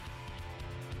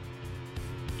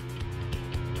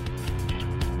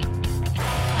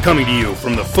Coming to you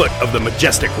from the foot of the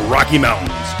majestic Rocky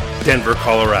Mountains, Denver,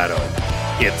 Colorado,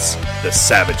 it's the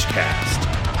Savage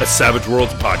Cast, a Savage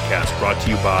Worlds podcast brought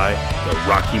to you by the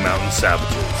Rocky Mountain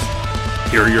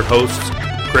Savages. Here are your hosts,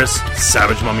 Chris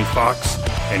Savage Mummy Fox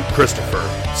and Christopher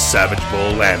Savage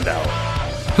Bull Landauer.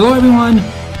 Hello everyone,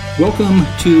 welcome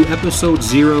to episode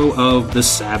 0 of the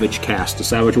Savage Cast, the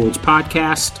Savage Worlds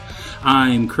podcast.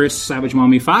 I'm Chris Savage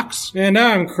Mommy Fox. And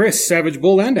I'm Chris Savage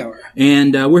Bull Landauer.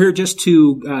 And we're here just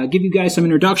to give you guys some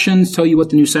introductions, tell you what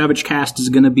the new Savage Cast is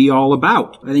going to be all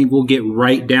about. I think we'll get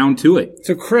right down to it.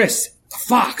 So Chris,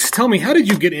 Fox, tell me, how did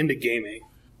you get into gaming?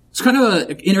 It's kind of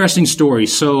an interesting story.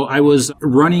 So I was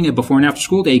running a before and after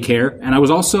school daycare, and I was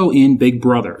also in Big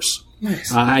Brothers.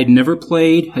 Nice. I'd never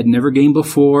played, had never gamed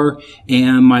before,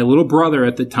 and my little brother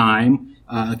at the time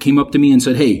came up to me and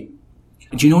said, "Hey,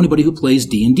 do you know anybody who plays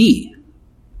D&D?"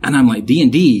 And I'm like,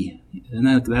 D&D? Isn't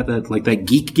that like that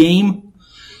geek game?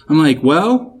 I'm like,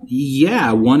 well,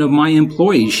 yeah, one of my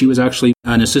employees, she was actually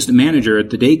an assistant manager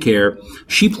at the daycare.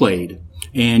 She played,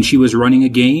 and she was running a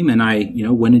game, and I,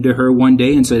 went into her one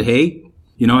day and said, "Hey,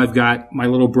 I've got my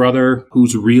little brother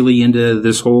who's really into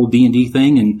this whole D&D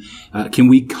thing, and can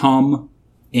we come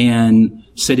and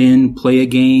sit in, play a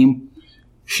game?"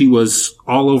 She was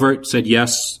all over it, said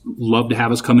yes, love to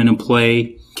have us come in and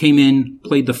play. Came in,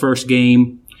 played the first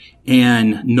game,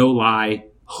 and no lie,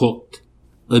 hooked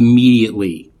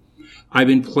immediately. I've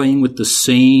been playing with the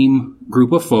same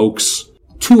group of folks,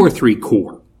 2 or 3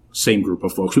 core, same group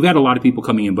of folks. We've had a lot of people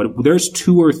coming in, but there's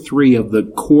 2 or 3 of the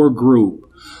core group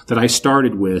that I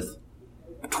started with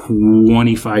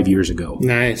 25 years ago.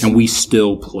 Nice. And we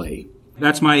still play.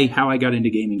 That's how I got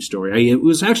into gaming story. It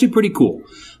was actually pretty cool.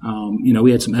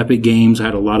 We had some epic games. I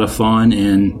had a lot of fun,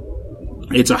 and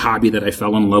it's a hobby that I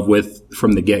fell in love with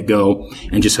from the get-go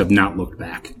and just have not looked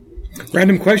back.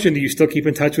 Random question, do you still keep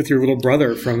in touch with your little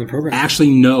brother from the program?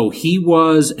 Actually, no. He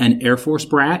was an Air Force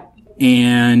brat,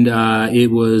 and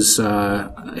it was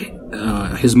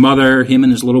his mother, him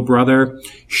and his little brother.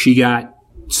 She got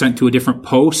sent to a different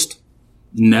post.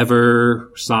 Never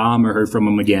saw him or heard from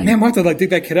him again. Man, we'll have to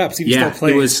dig that kid up, see if he still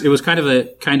plays. It was kind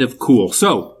of cool.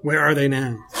 So, where are they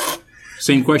now?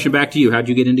 Same question back to you. How'd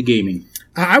you get into gaming?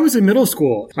 I was in middle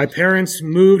school. My parents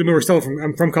moved,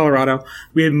 I'm from Colorado.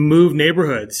 We had moved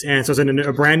neighborhoods, and so I was in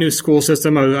a brand new school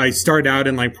system. I started out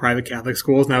in private Catholic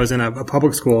schools, and I was in a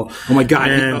public school. Oh my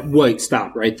God! Wait,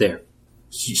 stop right there.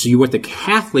 So you went to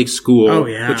Catholic school,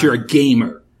 but you're a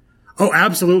gamer. Oh,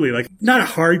 absolutely. Not a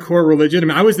hardcore religion. I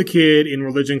mean, I was the kid in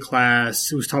religion class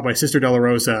who was taught by Sister Della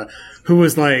Rosa, who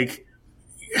was like,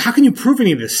 how can you prove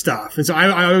any of this stuff? And so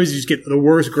I always just get the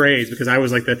worst grades because I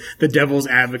was like the devil's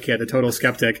advocate, the total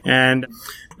skeptic. And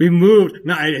we moved.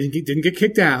 No, I didn't get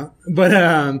kicked out, but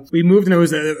we moved, and I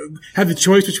was had the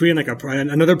choice between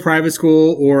another private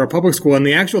school or a public school. And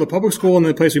the public school in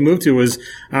the place we moved to was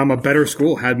a better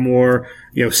school, had more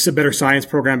better science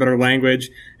program, better language,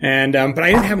 and but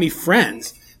I didn't have any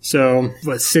friends. So,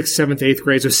 6th, 7th, 8th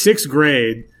grade. So 6th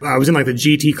grade, I was in the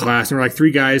GT class, and there were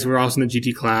 3 guys who were also in the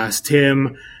GT class,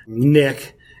 Tim,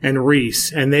 Nick, and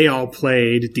Reese, and they all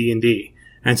played D&D.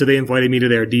 And so they invited me to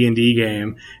their D&D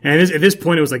game. And at this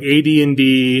point, it was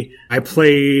AD&D. I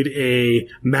played a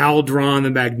Maldron the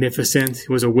Magnificent,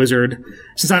 who was a wizard.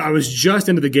 Since I was just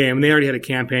into the game, and they already had a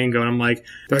campaign going,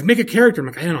 they're like, make a character. I'm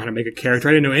like, I don't know how to make a character.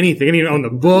 I didn't know anything. I didn't even own the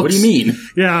books. What do you mean?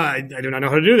 Yeah, I do not know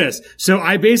how to do this. So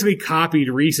I basically copied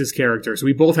Reese's character. So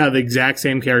we both had the exact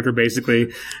same character,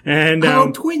 basically. And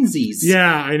twinsies.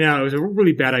 Yeah, I know. It was a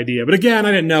really bad idea. But again,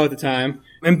 I didn't know at the time.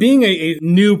 And being a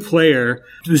new player,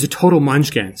 it was a total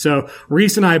munchkin. So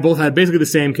Reese and I both had basically the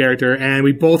same character, and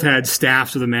we both had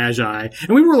staffs of the Magi.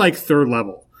 And we were 3rd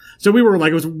level. So we were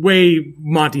it was way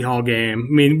Monty Hall game.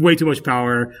 I mean, way too much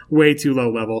power, way too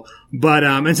low level. But,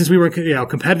 and since we were,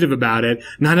 competitive about it,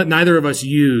 neither of us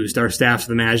used our staffs of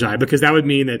the Magi, because that would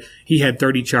mean that he had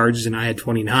 30 charges and I had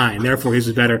 29. Therefore, his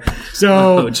was better.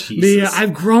 So,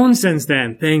 I've grown since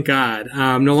then. Thank God.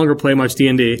 No longer play much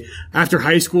D&D. After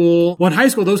high school, in high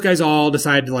school, those guys all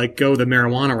decided to go the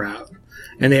marijuana route.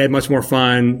 And they had much more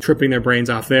fun tripping their brains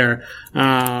off there.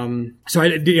 So I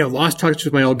lost touch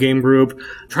with my old game group.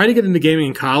 Tried to get into gaming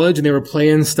in college, and they were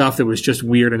playing stuff that was just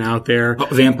weird and out there. Oh,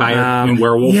 Vampire and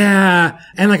Werewolf. Yeah,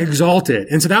 and Exalted.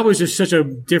 And so that was just such a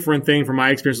different thing from my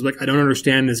experience. I don't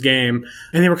understand this game.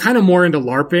 And they were kind of more into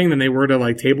LARPing than they were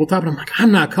to tabletop. And I'm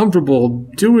I'm not comfortable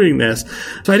doing this.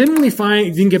 So I didn't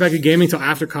get back to gaming until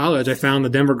after college. I found the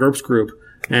Denver GURPS group.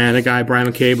 And a guy, Brian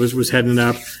McCabe, was heading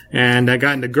up, and I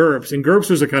got into GURPS. And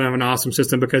GURPS was a kind of an awesome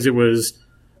system because it was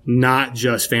not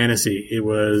just fantasy. It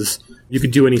was, you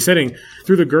could do any setting.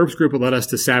 Through the GURPS group, it led us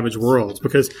to Savage Worlds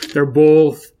because they're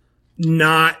both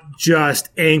not just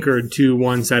anchored to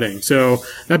one setting. So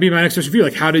that'd be my next question for you.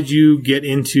 Like, how did you get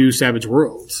into Savage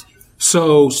Worlds?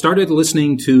 So started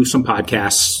listening to some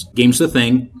podcasts, Game's the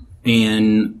Thing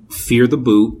and Fear the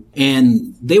Boot,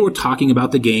 and they were talking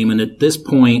about the game. And at this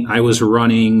point, I was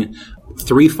running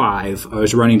 3.5. I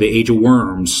was running the Age of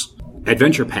Worms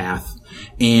adventure path,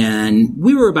 and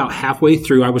we were about halfway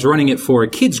through. I was running it for a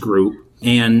kids group,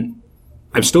 and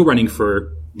I'm still running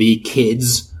for the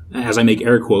kids, as I make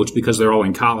air quotes, because they're all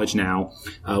in college now.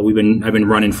 I've been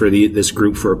running for this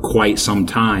group for quite some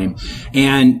time,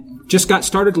 and just got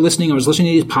started listening. I was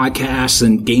listening to these podcasts,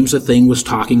 and Games the Thing was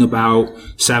talking about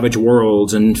Savage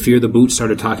Worlds, and Fear the Boot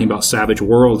started talking about Savage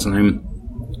Worlds, and I'm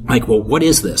like, well, what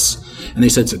is this? And they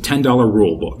said it's a $10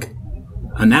 rule book.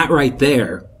 And that right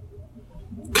there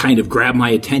kind of grabbed my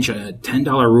attention. A $10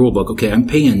 rule book. Okay, I'm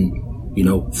paying,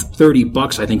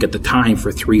 $30, I think, at the time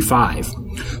for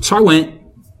 3.5. So I went,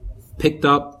 picked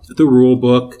up the rule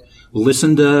book,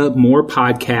 listened to more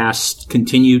podcasts,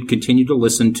 continued to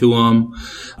listen to them,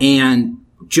 and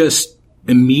just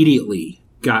immediately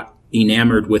got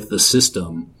enamored with the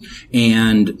system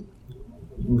and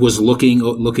was looking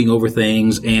over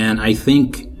things. And I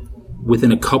think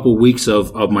within a couple weeks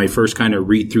of my first kind of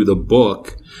read through the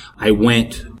book, I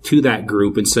went to that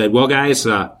group and said, well, guys,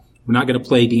 we're not going to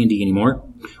play D&D anymore.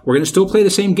 We're going to still play the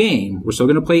same game. We're still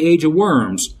going to play Age of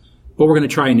Worms, but we're going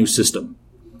to try a new system.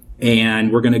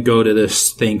 And we're going to go to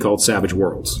this thing called Savage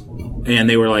Worlds. And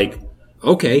they were like,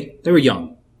 okay. They were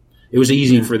young. It was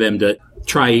easy for them to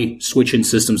try switching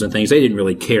systems and things. They didn't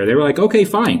really care. They were like, okay,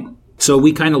 fine. So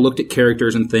we kind of looked at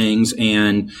characters and things,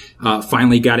 and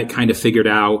finally got it kind of figured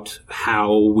out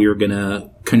how we were going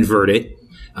to convert it.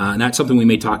 And that's something we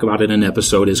may talk about in an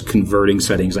episode, is converting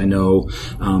settings. I know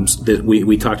that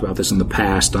we talked about this in the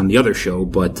past on the other show,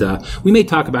 but we may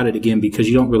talk about it again because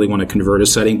you don't really want to convert a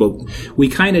setting. But we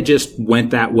kind of just went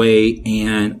that way,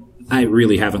 and I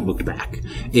really haven't looked back.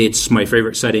 It's my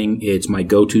favorite setting. It's my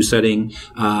go-to setting.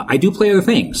 I do play other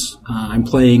things. I'm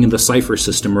playing the Cypher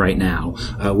system right now.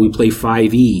 We play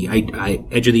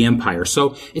 5e, Edge of the Empire.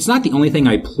 So it's not the only thing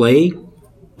I play,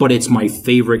 but it's my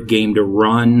favorite game to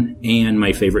run and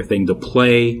my favorite thing to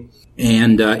play.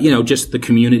 And, just the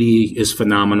community is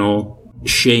phenomenal.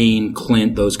 Shane,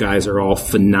 Clint, those guys are all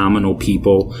phenomenal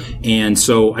people. And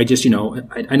so I just,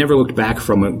 I never looked back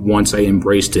from it once I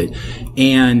embraced it.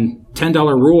 And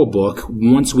 $10 rule book,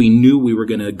 once we knew we were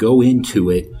going to go into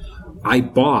it, I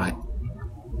bought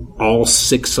all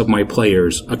 6 of my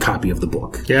players a copy of the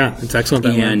book. Yeah, it's excellent.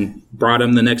 And brought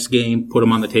them the next game, put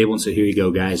them on the table and said, here you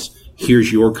go, guys.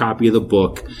 Here's your copy of the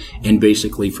book. And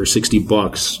basically for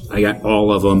 $60, I got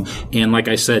all of them. And like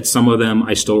I said, some of them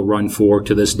I still run for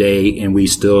to this day. And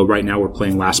right now we're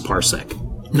playing Last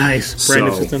Parsec. Nice. Brand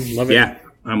new system. Love it. Yeah,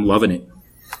 I'm loving it.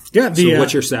 Yeah. So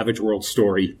what's your Savage World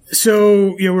story?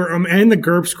 So, we're in the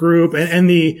GURPS group, and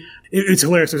it's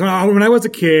hilarious. When I was a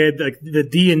kid, like the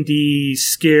D&D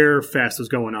scare fest was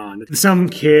going on. Some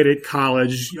kid at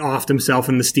college offed himself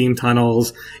in the steam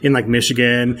tunnels in like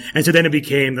Michigan. And so then it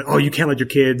became, you can't let your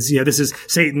kids, this is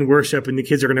Satan worship, and the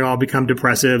kids are going to all become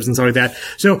depressives and stuff like that.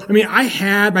 So,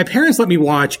 my parents let me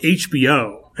watch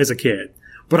HBO as a kid,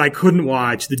 but I couldn't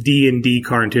watch the D&D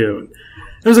cartoon.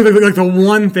 It was like the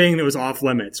one thing that was off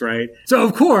limits, right? So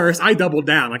of course I doubled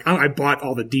down. Like I bought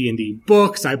all the D&D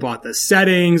books. I bought the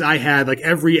settings. I had like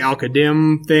every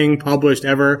Al-Qadim thing published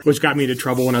ever, which got me into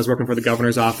trouble when I was working for the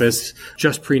governor's office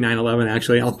just pre 9/11.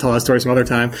 Actually, I'll tell that story some other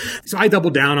time. So I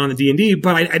doubled down on the D&D,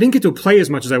 but I didn't get to play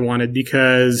as much as I wanted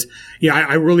because,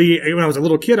 I really, when I was a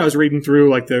little kid, I was reading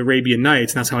through like the Arabian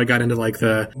Nights, and that's how I got into like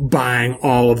the buying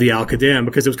all of the Al-Qadim,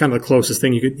 because it was kind of the closest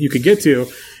thing you could get to.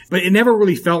 But it never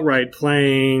really felt right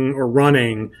playing or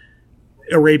running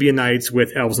Arabian Nights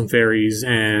with elves and fairies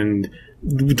and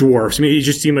dwarfs. It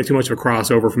just seemed like too much of a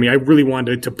crossover for me. I really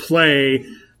wanted to play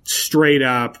straight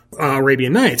up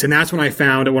Arabian Nights. And that's when I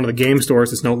found at one of the game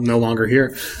stores that's no longer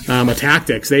here, a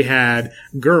Tactics. They had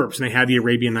GURPS, and they had the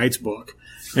Arabian Nights book.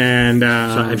 And so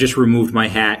I just removed my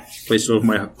hat, placed it over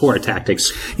my poor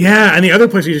Tactics. Yeah, and the other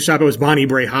place we used to shop at was Bonnie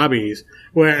Bray Hobbies.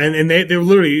 Where, and they were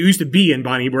literally, it used to be in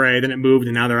Bonnie Bray, then it moved,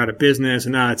 and now they're out of business,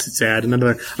 and now it's sad.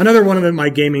 Another one of my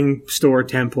gaming store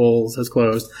temples has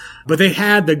closed. But they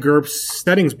had the GURPS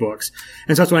settings books.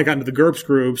 And so that's when I got into the GURPS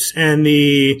groups, and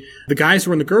the guys who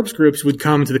were in the GURPS groups would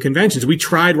come to the conventions. We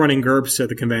tried running GURPS at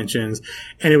the conventions,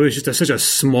 and it was just such a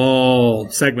small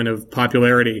segment of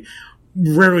popularity.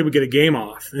 rarely would get a game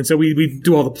off. And so we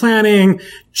do all the planning,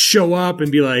 show up and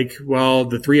be like, well,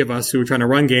 the three of us who are trying to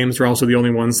run games are also the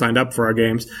only ones signed up for our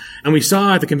games. And we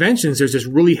saw at the conventions there's this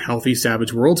really healthy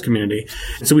Savage Worlds community.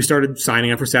 And so we started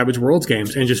signing up for Savage Worlds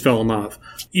games and just fell in love.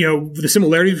 The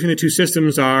similarities between the two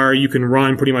systems are you can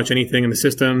run pretty much anything in the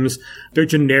systems. They're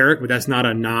generic, but that's not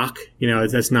a knock.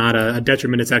 That's not a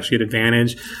detriment. It's actually an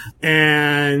advantage.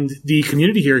 And the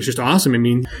community here is just awesome. I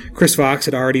mean, Chris Fox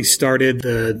had already started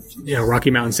the,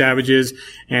 Rocky Mountain Savages,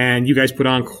 and you guys put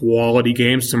on quality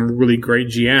games, some really great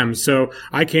GMs. So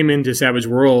I came into Savage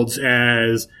Worlds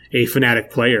as a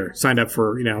fanatic player, signed up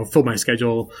for, filled my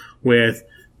schedule with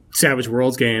Savage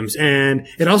Worlds games. And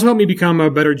it also helped me become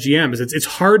a better GM. It's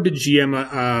hard to GM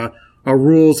a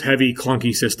rules-heavy,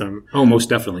 clunky system. Oh, most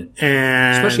definitely.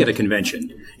 And especially at a convention.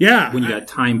 Yeah. When you got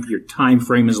time, your time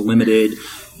frame is limited.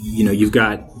 You've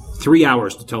got 3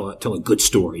 hours to tell a good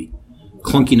story.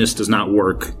 Clunkiness does not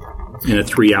work in a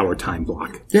 3-hour time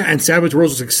block. Yeah, and Savage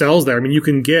Worlds just excels there. I mean,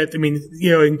 in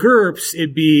GURPS,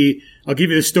 it'd be, I'll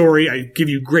give you the story, I give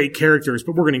you great characters,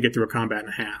 but we're going to get through a combat and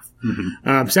a half.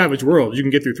 Mm-hmm. Savage Worlds, you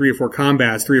can get through 3 or 4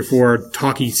 combats, 3 or 4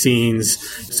 talky scenes,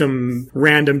 some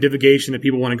random divagation that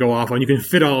people want to go off on. You can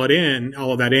fit all of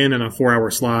that in a 4-hour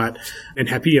slot and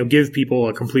have, give people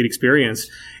a complete experience.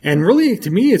 And really,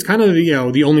 to me, it's kind of,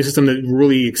 the only system that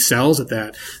really excels at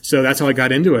that. So that's how I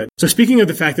got into it. So speaking of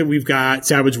the fact that we've got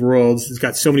Savage Worlds, it's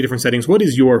got so many different settings, what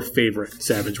is your favorite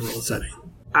Savage Worlds setting?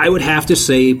 I would have to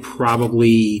say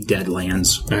probably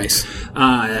Deadlands. Nice.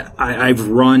 I've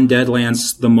run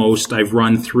Deadlands the most. I've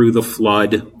run through the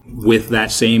Flood with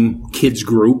that same kids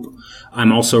group.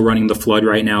 I'm also running the Flood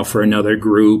right now for another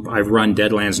group. I've run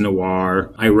Deadlands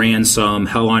Noir. I ran some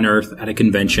Hell on Earth at a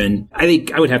convention. I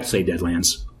think I would have to say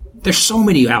Deadlands. There's so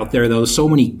many out there, though, so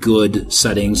many good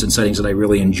settings and settings that I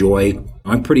really enjoy.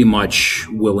 I'm pretty much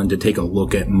willing to take a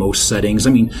look at most settings.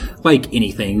 I mean, like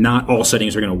anything, not all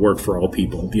settings are going to work for all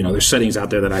people. There's settings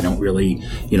out there that I don't really,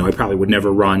 I probably would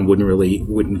never run,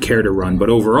 wouldn't care to run.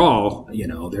 But overall,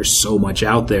 there's so much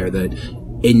out there that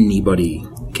anybody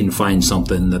can find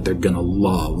something that they're going to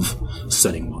love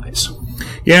setting-wise.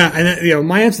 Yeah, and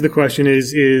my answer to the question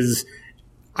is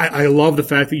I love the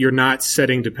fact that you're not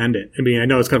setting dependent. I mean, I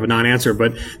know it's kind of a non-answer,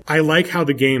 but I like how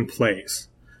the game plays.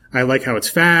 I like how it's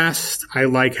fast. I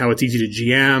like how it's easy to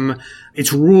GM.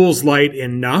 It's rules light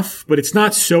enough, but it's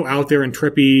not so out there and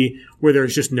trippy where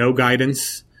there's just no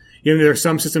guidance. There are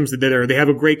some systems they have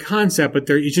a great concept, but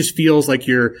it just feels like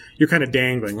you're kind of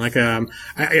dangling. Like,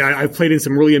 I've played in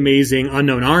some really amazing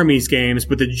Unknown Armies games,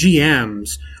 but the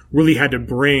GMs really had to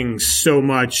bring so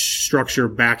much structure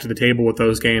back to the table with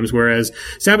those games, whereas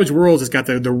Savage Worlds has got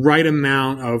the right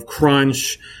amount of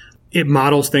crunch. It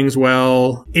models things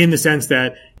well in the sense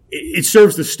that it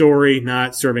serves the story,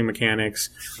 not serving mechanics.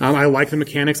 I like the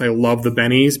mechanics. I love the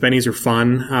bennies. Bennies are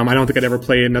fun. I don't think I'd ever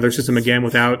play another system again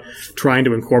without trying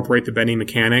to incorporate the benny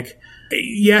mechanic.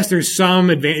 Yes, there's some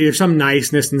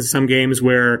niceness in some games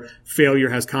where failure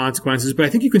has consequences, but I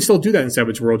think you can still do that in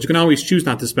Savage Worlds. You can always choose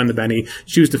not to spend the benny,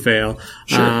 choose to fail.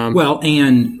 Sure.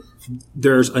 And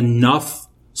there's enough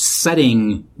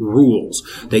setting rules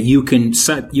that you can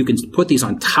put these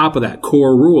on top of that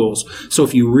core rules. So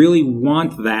if you really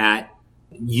want that,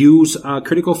 use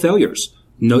critical failures.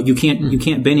 No, you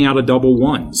can't Benny out of double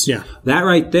ones. Yeah. That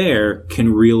right there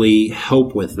can really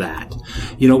help with that.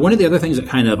 One of the other things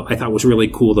that I thought was really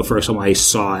cool the first time I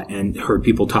saw it and heard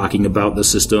people talking about the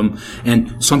system,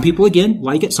 and some people again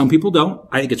like it, some people don't.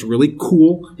 I think it's really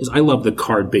cool, is I love the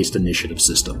card-based initiative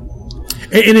system.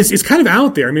 And it's kind of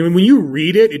out there. I mean, when you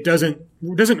read it, it doesn't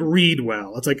read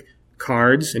well. It's like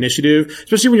cards, initiative,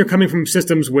 especially when you're coming from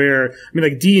systems where,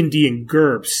 like D&D and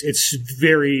GURPS, it's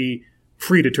very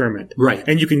predetermined. Right.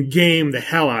 And you can game the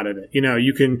hell out of it.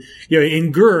 You can,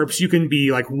 in GURPS, you can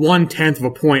be like 1/10 of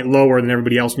a point lower than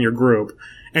everybody else in your group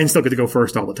and still get to go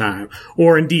first all the time.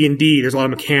 Or in D&D, there's a lot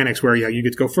of mechanics where, you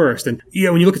get to go first. And,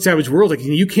 when you look at Savage Worlds,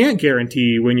 you can't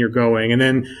guarantee when you're going. And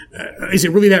then, is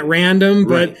it really that random?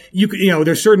 Right. But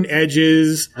there's certain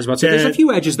edges. I was about to say, there's a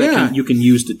few edges that you can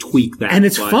use to tweak that. And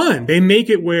it's fun. They make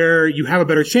it where you have a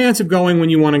better chance of going when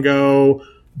you want to go,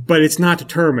 but it's not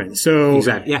determined. So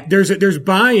exactly. Yeah. There's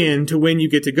buy-in to when you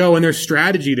get to go, and there's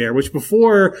strategy there, which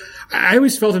before I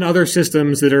always felt in other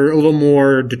systems that are a little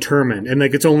more determined. And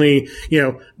it's only,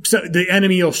 so the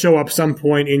enemy will show up some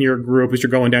point in your group as you're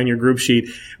going down your group sheet.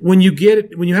 When you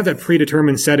have that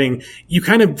predetermined setting, you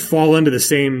kind of fall into the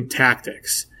same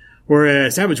tactics.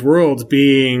 Whereas Savage Worlds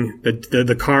being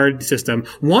the card system,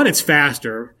 one, it's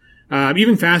faster,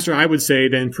 even faster, I would say,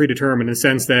 than predetermined in the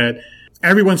sense that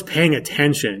everyone's paying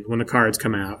attention when the cards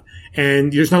come out.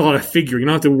 and there's not a lot of figure. You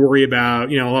don't have to worry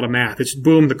about, a lot of math. It's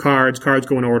boom, the cards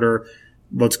go in order.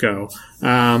 Let's go.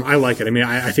 I like it. I mean,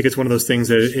 I think it's one of those things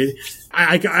that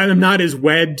I'm not as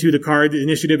wed to the card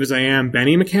initiative as I am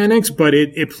Benny mechanics, but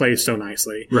it plays so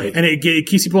nicely. Right. And it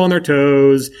keeps people on their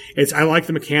toes. I like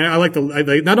the mechanic. I like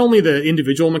not only the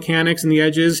individual mechanics and the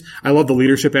edges, I love the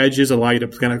leadership edges, allow you to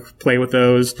kind of play with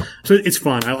those. So it's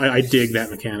fun. I dig that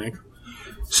mechanic.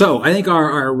 So I think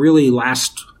our really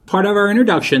last part of our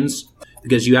introductions,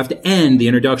 because you have to end the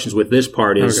introductions with this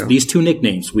part, is these two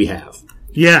nicknames we have.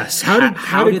 Yes. How did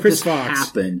Chris this Fox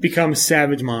happen? become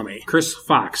Savage Mommy? Chris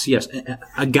Fox, yes,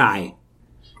 a guy,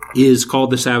 is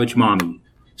called the Savage Mommy.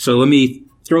 So let me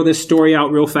throw this story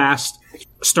out real fast.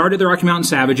 Started the Rocky Mountain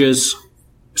Savages,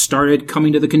 started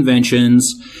coming to the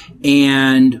conventions,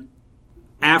 and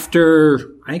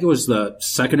after, I think it was the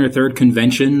second or third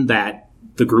convention that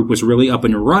the group was really up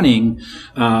and running,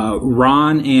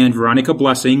 Ron and Veronica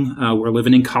Blessing were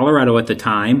living in Colorado at the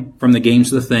time from the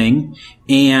Games the Thing,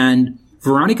 and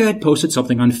Veronica had posted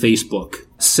something on Facebook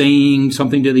saying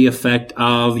something to the effect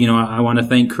of, I want to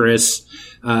thank Chris.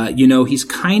 He's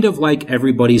kind of like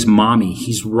everybody's mommy.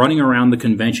 He's running around the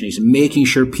convention. He's making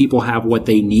sure people have what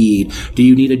they need. Do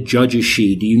you need a judge's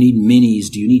sheet? Do you need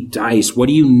minis? Do you need dice? What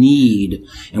do you need?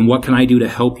 And what can I do to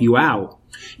help you out?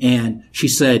 And she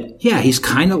said, yeah, he's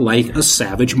kind of like a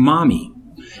Savage Mommy.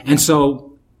 And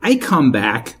so I come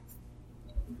back,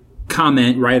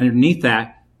 comment right underneath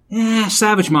that,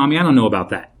 Savage Mommy, I don't know about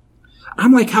that.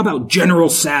 I'm like, how about General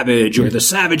Savage or the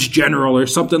Savage General or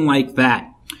something like that?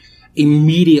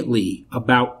 Immediately,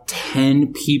 about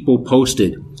 10 people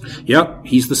posted, yep,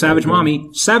 he's the Savage Mommy.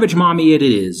 Savage Mommy it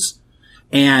is.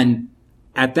 And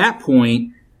at that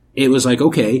point, it was like,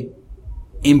 okay,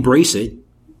 embrace it,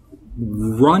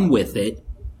 run with it,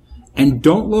 and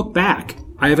don't look back.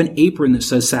 I have an apron that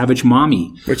says Savage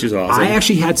Mommy. Which is awesome. I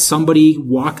actually had somebody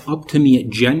walk up to me at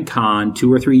Gen Con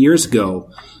 2 or 3 years ago,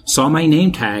 saw my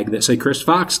name tag that said Chris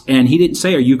Fox, and he didn't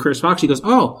say, are you Chris Fox? He goes,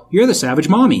 oh, you're the Savage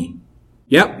Mommy.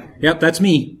 Yep, that's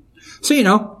me.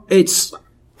 So, it's,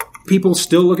 people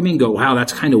still look at me and go, wow,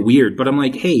 that's kind of weird. But I'm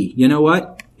like, hey, you know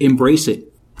what? Embrace it.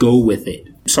 Go with it.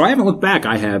 So I haven't looked back.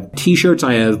 I have t-shirts.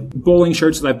 I have bowling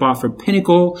shirts that I bought from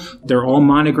Pinnacle. They're all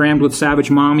monogrammed with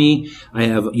Savage Mommy. I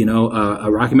have,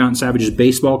 a Rocky Mountain Savages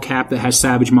baseball cap that has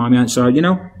Savage Mommy on it. So,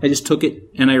 I just took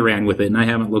it and I ran with it, and I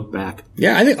haven't looked back.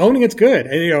 Yeah, I think owning it's good.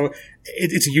 And,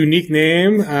 it's a unique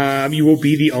name. You will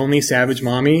be the only Savage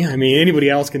Mommy. I mean, anybody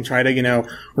else can try to,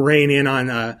 rein in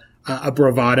on a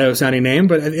bravado sounding name,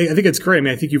 but I think it's great. I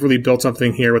mean, I think you've really built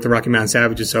something here with the Rocky Mountain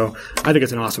Savages, so I think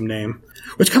it's an awesome name.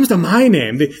 Which comes to my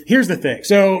name. Here's the thing.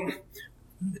 So,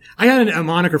 I had a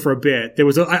moniker for a bit. I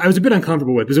was a bit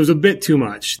uncomfortable with because it was a bit too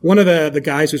much. One of the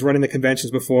guys who was running the conventions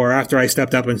before, after I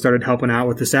stepped up and started helping out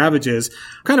with the Savages,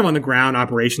 kind of on the ground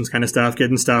operations kind of stuff,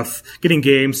 getting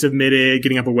games submitted,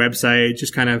 getting up a website,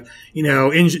 just kind of,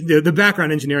 the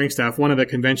background engineering stuff. One of the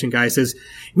convention guys says,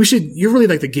 you're really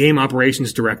like the game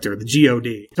operations director, the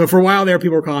GOD. So for a while there,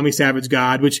 people were calling me Savage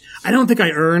God, which I don't think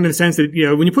I earned in the sense that,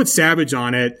 when you put Savage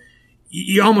on it,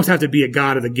 you almost have to be a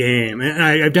god of the game. And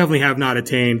I definitely have not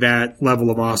attained that level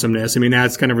of awesomeness. I mean,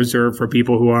 that's kind of reserved for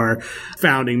people who are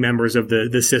founding members of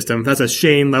the system. That's a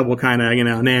Shane level kind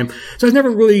of, name. So I was never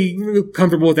really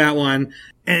comfortable with that one.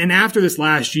 And after this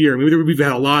last year, we've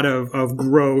had a lot of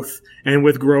growth, and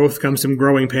with growth comes some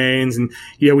growing pains. And,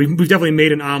 we've definitely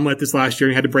made an omelet this last year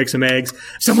and had to break some eggs.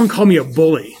 Someone called me a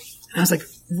bully. And I was like,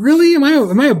 really?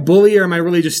 Am I a bully, or am I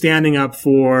really just standing up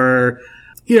for,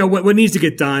 what needs to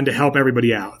get done to help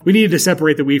everybody out? We needed to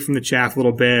separate the wheat from the chaff a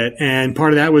little bit, and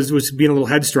part of that was being a little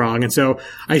headstrong. And so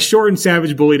I shortened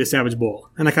Savage Bully to Savage Bull,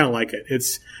 and I kind of like it.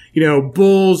 It's,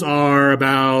 bulls are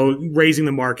about raising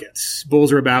the markets.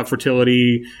 Bulls are about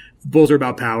fertility. Bulls are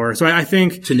about power. So I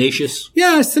think... Tenacious?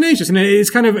 Yeah, it's tenacious. And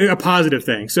it's kind of a positive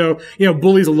thing. So,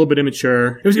 bully's a little bit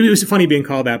immature. It was funny being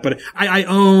called that, but I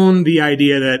own the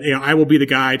idea that, I will be the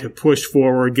guy to push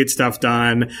forward, get stuff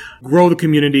done, grow the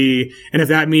community. And if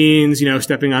that means,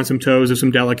 stepping on some toes of some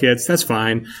delegates, that's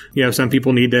fine. Some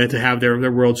people need to have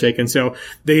their world shaken. So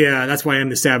that's why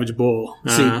I'm the Savage Bull.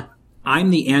 See,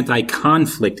 I'm the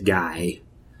anti-conflict guy.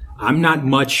 I'm not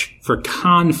much for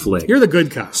conflict. You're the good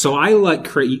cop. So I let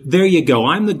Chris, there you go.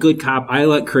 I'm the good cop. I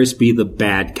let Chris be the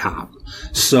bad cop.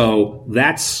 So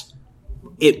that's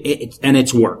it, and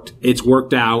it's worked. It's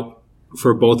worked out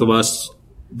for both of us.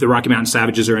 The Rocky Mountain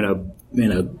Savages are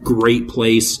in a great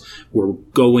place. We're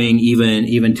going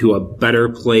even to a better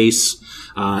place,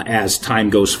 as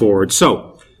time goes forward.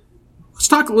 So let's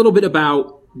talk a little bit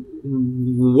about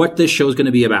what this show is going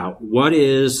to be about. What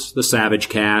is the Savage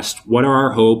Cast? What are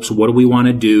our hopes? What do we want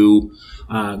to do?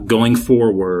 going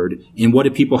forward, and what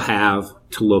do people have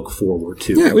to look forward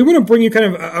to? Yeah, we want to bring you kind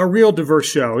of a real diverse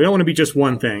show. We don't want to be just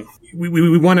one thing.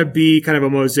 We want to be kind of a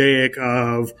mosaic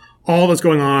of all that's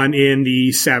going on in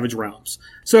the Savage realms.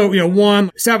 So,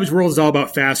 one, Savage Worlds is all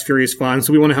about fast, furious fun.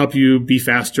 So we want to help you be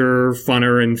faster,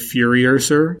 funner, and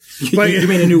furiouser. But you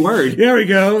made a new word. There we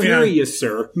go.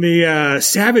 Furiouser. The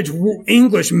Savage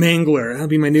English Mangler. That'll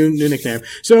be my new nickname.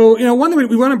 So, one that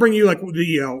we want to bring you like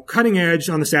the cutting edge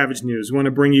on the Savage news. We want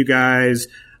to bring you guys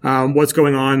what's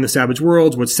going on in the Savage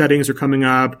Worlds, what settings are coming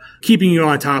up, keeping you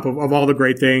on top of all the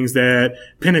great things that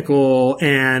Pinnacle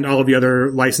and all of the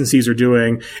other licensees are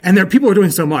doing. And people are doing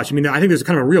so much. I mean, I think there's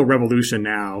kind of a real revolution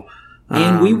now.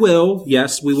 And we will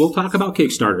talk about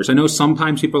Kickstarters. I know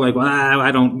sometimes people are like,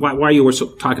 well, why are you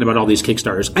talking about all these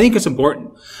Kickstarters? I think it's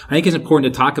important. I think it's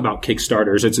important to talk about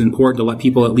Kickstarters. It's important to let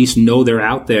people at least know they're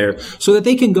out there so that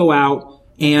they can go out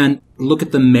and look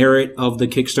at the merit of the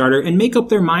Kickstarter and make up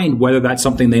their mind whether that's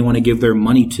something they want to give their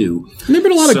money to. And there have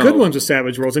been a lot of good ones with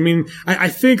Savage Worlds. I mean, I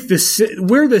think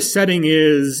where the setting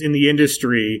is in the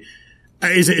industry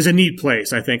is a neat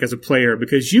place, I think, as a player,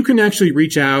 because you can actually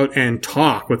reach out and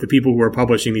talk with the people who are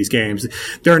publishing these games.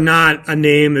 They're not a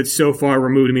name that's so far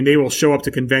removed. I mean, they will show up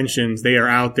to conventions. They are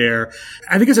out there.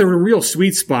 I think it's a real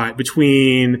sweet spot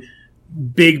between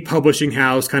big publishing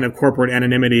house kind of corporate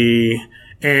anonymity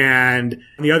and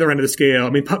on the other end of the scale,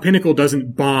 I mean, Pinnacle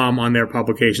doesn't bomb on their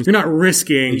publications. You're not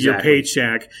risking your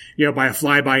paycheck, by a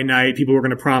fly-by-night, people who are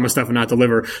going to promise stuff and not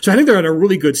deliver. So I think they're at a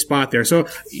really good spot there. So,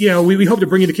 we hope to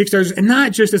bring you the Kickstarters, and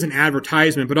not just as an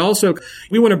advertisement, but also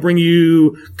we want to bring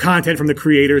you content from the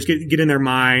creators, get in their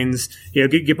minds,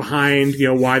 get behind,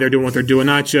 why they're doing what they're doing,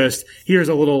 not just here's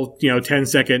a little,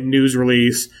 10-second news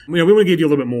release. We want to give you a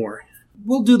little bit more.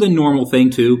 We'll do the normal thing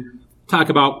too. Talk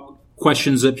about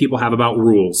questions that people have about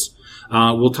rules.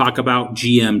 We'll talk about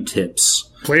GM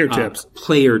tips. Player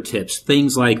tips,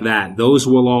 things like that. Those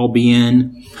will all be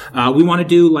in. We want to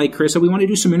do, like Chris said, we want to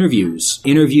do some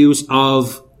interviews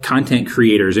of content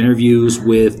creators, interviews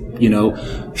with,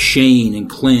 Shane and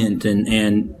Clint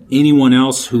and anyone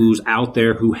else who's out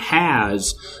there who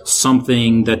has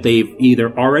something that they've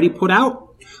either already put out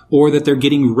or that they're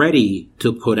getting ready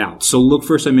to put out. So look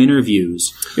for some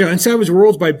interviews. Yeah, and Savage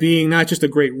Worlds, by being not just a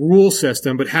great rule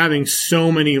system, but having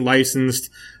so many licensed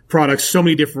products, so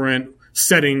many different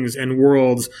settings and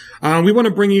worlds, we want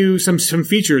to bring you some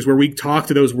features where we talk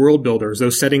to those world builders,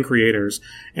 those setting creators,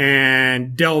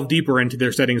 and delve deeper into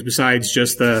their settings besides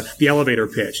just the elevator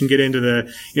pitch, and get into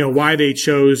the why they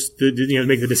chose to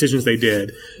make the decisions they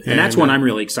did. And that's what I'm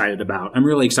really excited about. I'm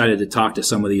really excited to talk to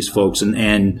some of these folks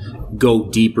and go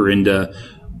deeper into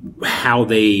how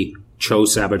they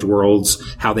chose Savage Worlds,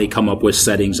 how they come up with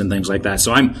settings and things like that.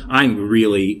 So I'm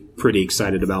really pretty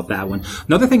excited about that one.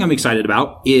 Another thing I'm excited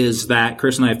about is that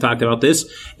Chris and I have talked about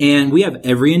this, and we have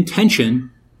every intention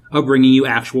of bringing you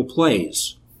actual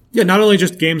plays. Yeah, not only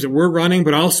just games that we're running,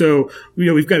 but also,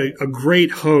 we've got a great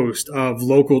host of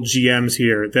local GMs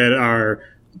here that are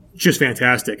just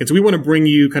fantastic. And so we want to bring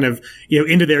you kind of,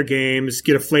 into their games,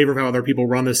 get a flavor of how other people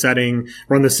run the setting,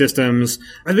 run the systems.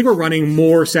 I think we're running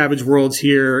more Savage Worlds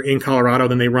here in Colorado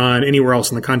than they run anywhere else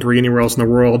in the country, anywhere else in the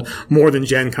world, more than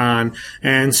Gen Con.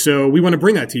 And so we want to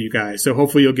bring that to you guys. So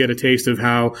hopefully you'll get a taste of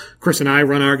how Chris and I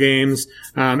run our games,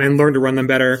 and learn to run them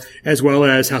better, as well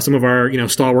as how some of our,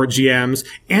 stalwart GMs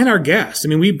and our guests. I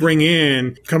mean, we bring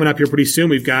in, coming up here pretty soon,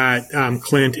 we've got,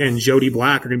 Clint and Jody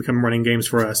Black are going to become running games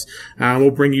for us.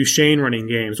 We'll bring you Shane running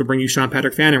games. We'll bring you Sean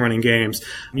Patrick Fannin running games.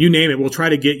 You name it. We'll try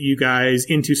to get you guys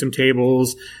into some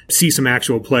tables, see some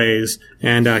actual plays,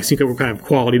 and see what kind of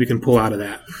quality we can pull out of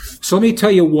that. So let me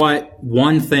tell you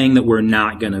one thing that we're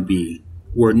not going to be.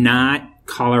 We're not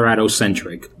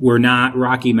Colorado-centric. We're not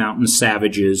Rocky Mountain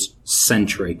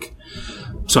Savages-centric.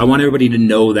 So I want everybody to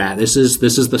know that. This is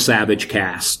the Savage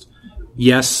Cast.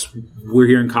 Yes, we're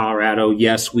here in Colorado.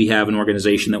 Yes, we have an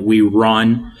organization that we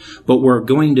run, but we're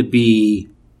going to be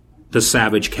the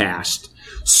Savage Cast.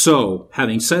 So,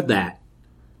 having said that,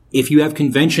 if you have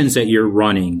conventions that you're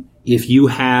running, if you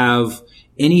have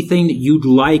anything that you'd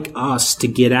like us to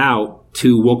get out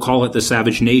to, we'll call it the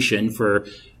Savage Nation for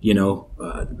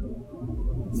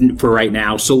right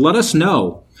now. So let us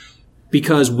know,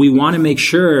 because we want to make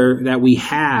sure that we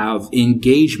have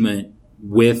engagement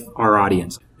with our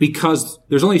audience. Because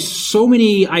there's only so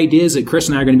many ideas that Chris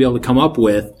and I are going to be able to come up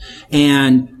with,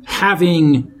 and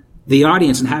having the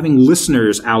audience and having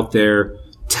listeners out there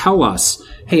tell us,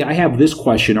 hey, I have this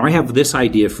question or I have this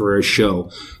idea for a show.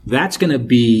 That's going to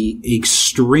be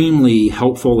extremely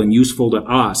helpful and useful to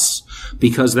us,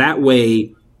 because that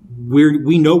way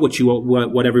we know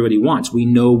what everybody wants. We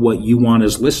know what you want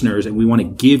as listeners, and we want to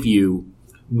give you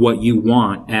what you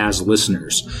want as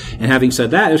listeners. And having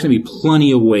said that, there's going to be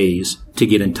plenty of ways to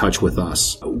get in touch with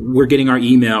us. We're getting our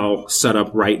email set up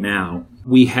right now.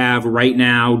 We have right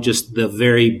now just the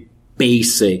very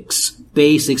basic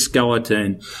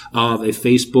skeleton of a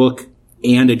Facebook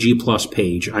and a G+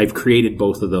 page. I've created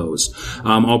both of those.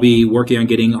 I'll be working on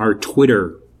getting our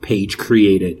Twitter page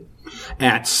created.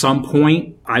 At some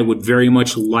point, I would very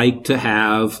much like to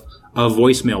have a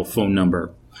voicemail phone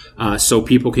number. So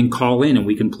people can call in and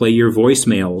we can play your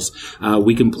voicemails.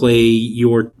 We can play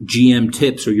your GM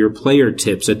tips or your player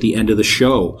tips at the end of the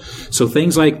show. So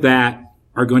things like that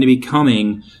are going to be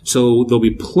coming. So there'll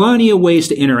be plenty of ways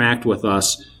to interact with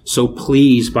us. So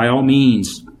please, by all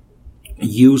means,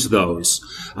 use those.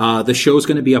 The show's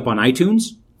going to be up on iTunes.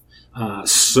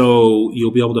 So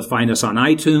you'll be able to find us on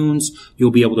iTunes.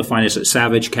 You'll be able to find us at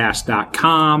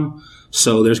savagecast.com.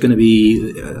 So there's going to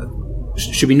be,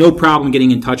 should be no problem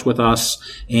getting in touch with us.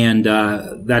 And,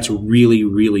 that's really,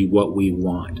 really what we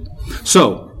want.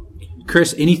 So,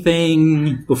 Chris,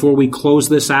 anything before we close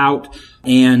this out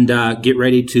and get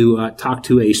ready to talk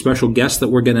to a special guest that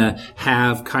we're going to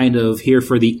have kind of here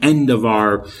for the end of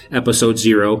our episode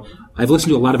 0. I've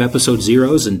listened to a lot of episode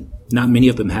 0s and not many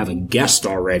of them have a guest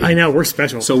already. I know, we're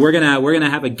special. So we're gonna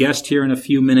have a guest here in a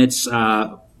few minutes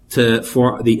for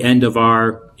the end of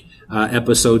our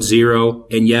episode 0.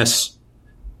 And yes,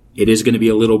 it is going to be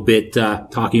a little bit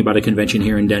talking about a convention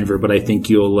here in Denver, but I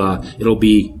think it'll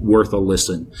be worth a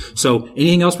listen. So,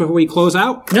 anything else before we close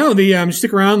out? No, just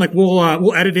stick around. Like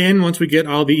we'll edit in once we get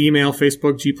all the email,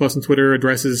 Facebook, G+, and Twitter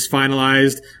addresses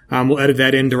finalized. We'll edit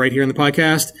that into right here in the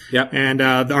podcast. Yep. And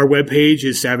our webpage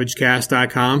is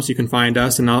savagecast.com, so you can find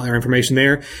us and all our information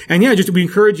there. And yeah, we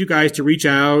encourage you guys to reach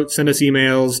out, send us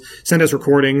emails, send us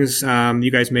recordings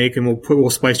you guys make, and we'll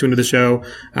splice you into the show.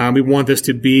 We want this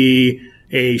to be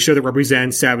a show that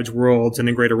represents Savage Worlds and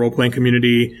the greater role-playing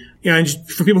community, and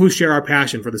just for people who share our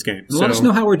passion for this game. Let us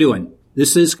know how we're doing.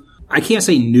 This is, I can't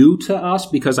say new to us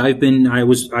because I've been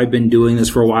doing this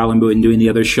for a while and been doing the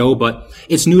other show, but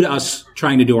it's new to us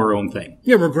trying to do our own thing.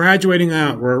 Yeah, we're graduating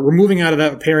out. We're moving out of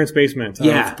that parents' basement of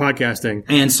podcasting.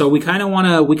 And so we kind of want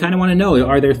to know,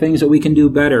 are there things that we can do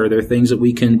better? Are there things that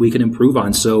we can improve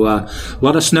on? So,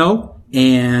 let us know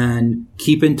and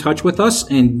keep in touch with us.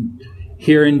 And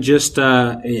here in just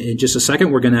a second,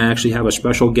 we're going to actually have a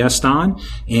special guest on,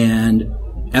 and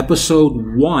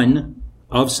episode 1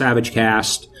 of Savage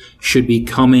Cast should be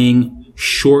coming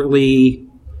shortly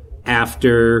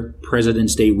after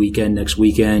President's Day weekend next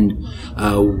weekend.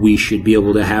 We should be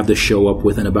able to have the show up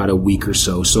within about a week or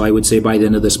so. So I would say by the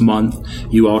end of this month,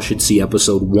 you all should see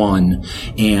episode 1.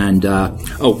 And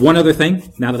one other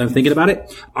thing, now that I'm thinking about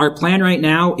it, our plan right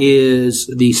now is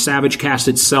the Savage Cast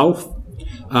itself.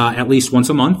 At least once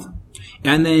a month.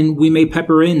 And then we may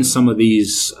pepper in some of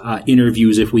these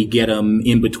interviews if we get them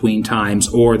in between times,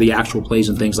 or the actual plays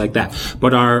and things like that.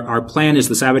 But our plan is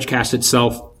the Savage Cast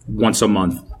itself once a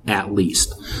month at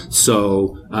least.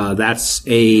 So that's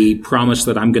a promise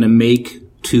that I'm going to make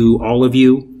to all of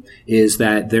you, is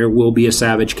that there will be a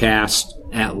Savage Cast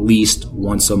at least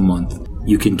once a month.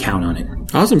 You can count on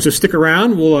it. Awesome. So stick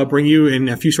around. We'll bring you in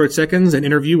a few short seconds an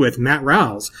interview with Matt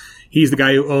Rouse. He's the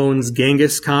guy who owns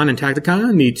Genghis Con and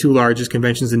Tacticon, the 2 largest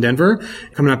conventions in Denver.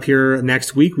 Coming up here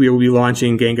next week, we will be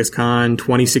launching Genghis Con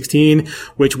 2016,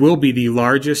 which will be the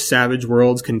largest Savage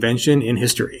Worlds convention in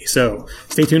history. So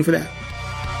stay tuned for that.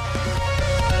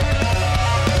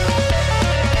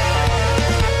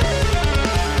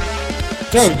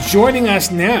 So joining us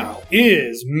now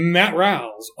is Matt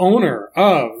Rouse, owner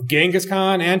of Genghis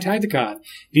Con and Tacticon,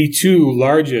 the 2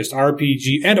 largest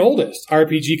RPG and oldest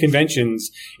RPG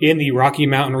conventions in the Rocky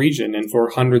Mountain region and for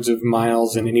hundreds of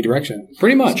miles in any direction.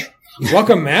 Pretty much.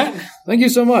 Welcome, Matt. Thank you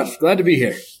so much. Glad to be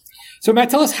here. So, Matt,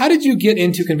 tell us, how did you get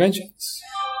into conventions?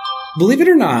 Believe it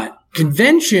or not,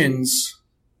 conventions,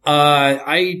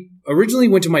 I originally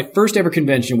went to my first ever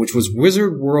convention, which was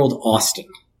Wizard World Austin.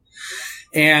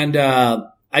 And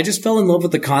I just fell in love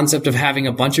with the concept of having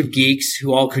a bunch of geeks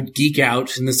who all could geek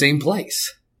out in the same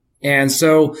place. And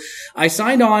so I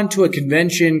signed on to a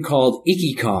convention called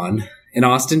IkiCon in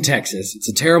Austin, Texas. It's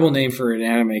a terrible name for an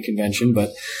anime convention, but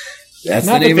that's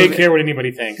Not the name that of they it. care what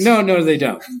anybody thinks. No, they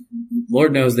don't.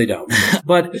 Lord knows they don't.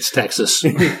 But It's Texas.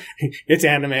 It's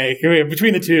anime.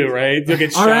 Between the two, right? They'll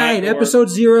get All shot right, or- episode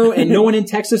 0, and no one in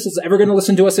Texas is ever going to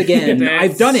listen to us again.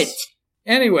 I've done it.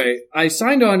 anyway, I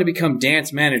signed on to become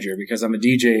dance manager because I'm a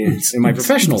DJ in my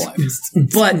professional life.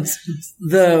 But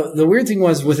the weird thing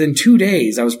was, within 2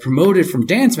 days, I was promoted from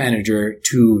dance manager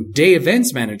to day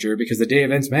events manager because the day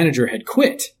events manager had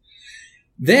quit.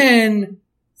 Then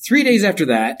 3 days after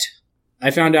that,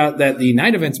 I found out that the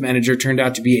night events manager turned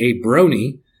out to be a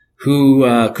brony who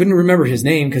couldn't remember his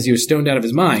name because he was stoned out of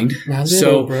his mind.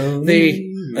 So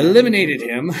they eliminated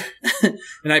him,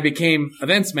 and I became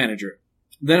events manager.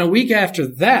 Then a week after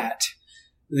that,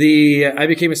 I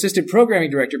became assistant programming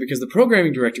director because the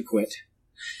programming director quit.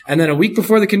 And then a week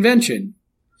before the convention,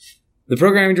 the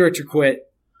programming director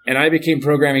quit, and I became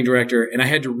programming director, and I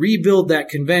had to rebuild that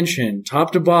convention,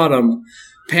 top to bottom,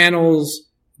 panels,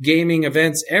 gaming,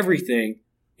 events, everything,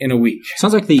 in a week.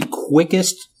 Sounds like the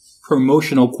quickest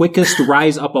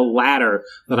rise up a ladder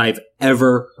that I've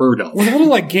ever heard of. Well, a little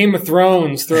like Game of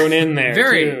Thrones thrown in there.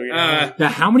 Very. Too, you know? Now,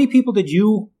 how many people did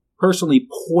you personally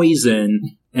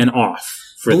poison and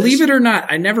off for Believe this? it or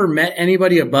not, I never met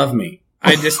anybody above me.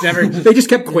 I just never. They just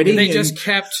kept quitting. They just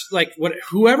kept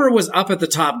whoever was up at the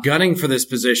top gunning for this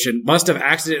position must have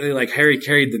accidentally Harry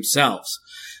carried themselves.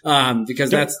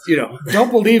 Because that's, Don't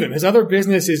believe him. His other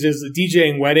business is just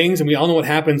DJing weddings, and we all know what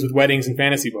happens with weddings in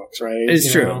fantasy books, right?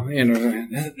 It's true.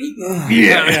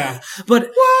 Yeah. But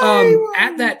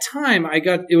at that time,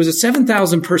 it was a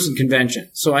 7,000 person convention.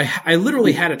 So I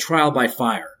literally had a trial by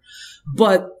fire.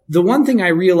 But the one thing I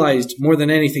realized more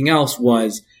than anything else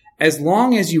was, as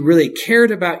long as you really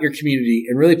cared about your community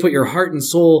and really put your heart and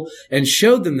soul and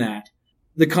showed them that,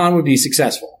 the con would be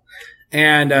successful.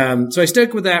 And so I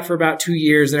stuck with that for about 2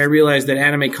 years, and I realized that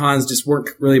anime cons just weren't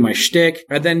really my shtick.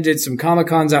 I then did some Comic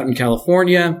Cons out in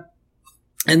California.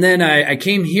 And then I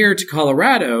came here to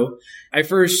Colorado. I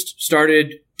first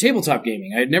started tabletop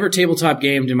gaming. I had never tabletop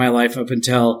gamed in my life up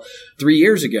until 3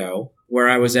 years ago, where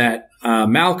I was at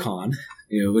MalCon,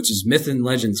 which is Myth and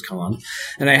Legends Con.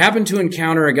 And I happened to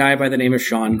encounter a guy by the name of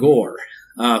Sean Gore,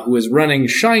 who was running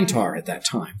Shinetar at that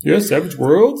time. Yes, Savage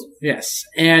Worlds. Yes.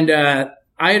 And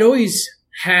I had always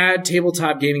had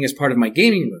tabletop gaming as part of my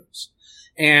gaming rooms.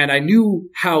 And I knew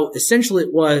how essential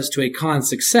it was to a con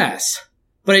success,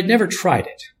 but I'd never tried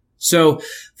it. So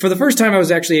for the first time, I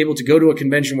was actually able to go to a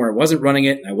convention where I wasn't running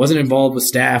it, and I wasn't involved with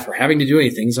staff or having to do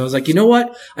anything. So I was like, you know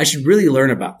what? I should really learn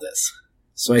about this.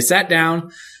 So I sat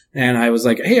down, and I was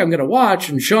like, hey, I'm going to watch.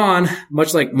 And Sean,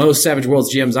 much like most Savage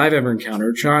Worlds GMs I've ever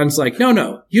encountered, Sean's like,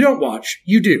 no, you don't watch.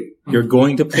 You do. You're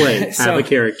going to play, have a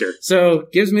character. So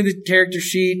gives me the character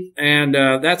sheet, and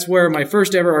that's where my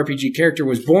first ever RPG character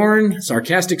was born,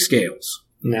 Sarcastic Scales.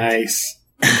 Nice.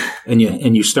 And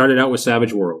you started out with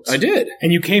Savage Worlds. I did.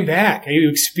 And you came back, and you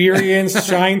experienced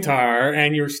Shinetar,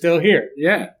 and you're still here.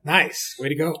 Yeah. Nice. Way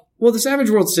to go. Well, the Savage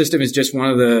Worlds system is just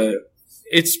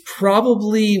it's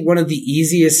probably one of the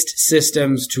easiest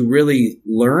systems to really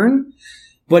learn,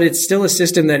 but it's still a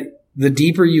system that the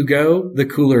deeper you go, the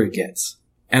cooler it gets.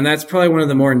 And that's probably one of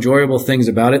the more enjoyable things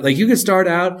about it. Like, you can start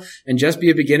out and just be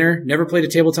a beginner, never played a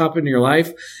tabletop in your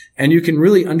life, and you can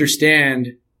really understand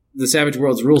the Savage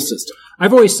Worlds rule system.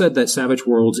 I've always said that Savage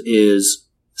Worlds is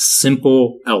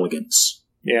simple elegance.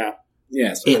 Yeah.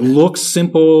 Yes. It looks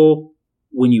simple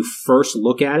when you first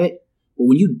look at it, but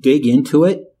when you dig into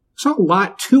it, there's not a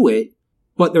lot to it,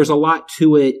 but there's a lot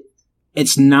to it.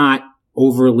 It's not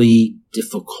overly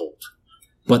difficult,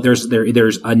 but there's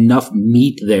enough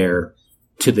meat there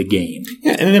to the game.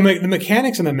 Yeah, and then the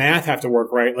mechanics and the math have to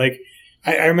work right. Like,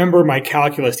 I remember my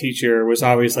calculus teacher was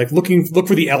always like, look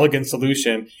for the elegant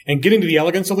solution, and getting to the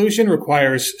elegant solution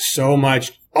requires so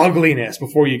much ugliness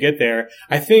before you get there.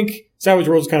 I think Savage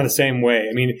Worlds is kind of the same way.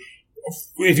 I mean,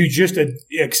 if you just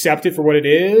accept it for what it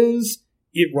is,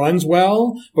 it runs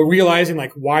well, but realizing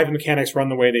why the mechanics run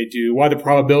the way they do, why the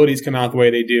probabilities come out the way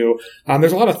they do.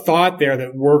 There's a lot of thought there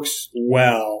that works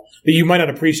well that you might not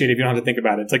appreciate if you don't have to think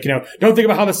about it. It's like, don't think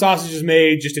about how the sausage is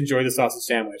made, just enjoy the sausage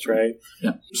sandwich, right?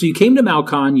 Yeah. So you came to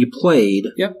MalCon, you played.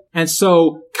 Yep. And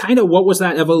so kind of what was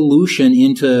that evolution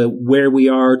into where we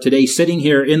are today, sitting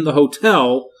here in the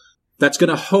hotel that's going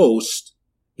to host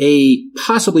a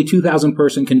possibly 2,000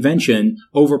 person convention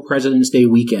over President's Day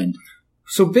weekend?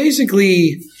 So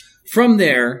basically, from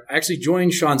there, I actually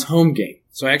joined Sean's home game.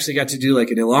 So I actually got to do an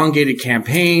elongated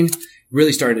campaign,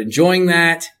 really started enjoying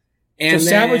that. And so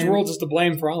Savage Worlds is to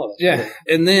blame for all of it. Yeah.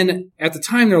 And then at the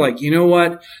time, they're like, you know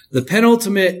what? The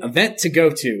penultimate event to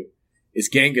go to is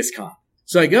Genghis Khan.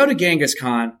 So I go to Genghis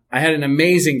Khan. I had an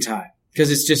amazing time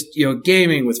because it's just,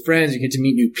 gaming with friends. You get to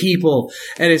meet new people,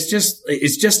 and it's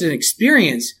just an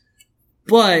experience.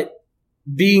 But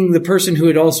being the person who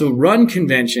had also run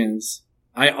conventions,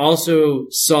 I also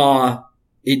saw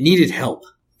it needed help.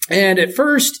 And at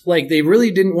first, they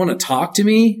really didn't want to talk to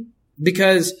me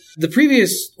because the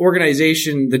previous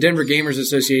organization, the Denver Gamers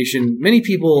Association, many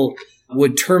people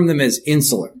would term them as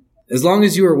insular. As long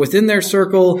as you were within their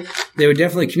circle, they would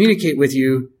definitely communicate with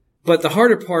you. But the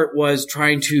harder part was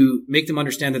trying to make them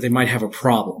understand that they might have a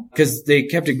problem because they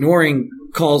kept ignoring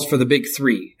calls for the big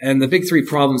three. And the big three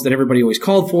problems that everybody always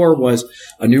called for was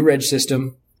a new reg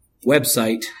system,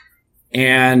 website,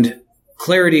 and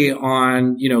clarity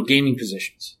on, gaming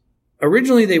positions.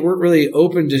 Originally, they weren't really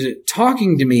open to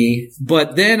talking to me,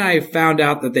 but then I found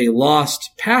out that they lost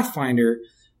Pathfinder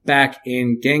back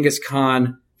in Genghis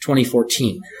Khan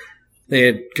 2014. They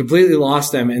had completely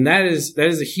lost them, and that is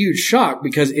a huge shock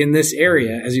because in this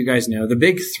area, as you guys know, the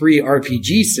big three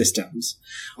RPG systems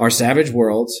are Savage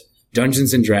Worlds,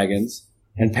 Dungeons and Dragons,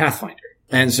 and Pathfinder.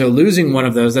 And so losing one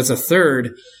of those, that's a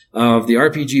third of the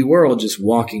RPG world just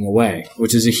walking away,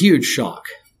 which is a huge shock.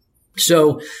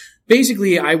 So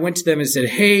basically, I went to them and said,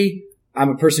 hey, I'm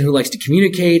a person who likes to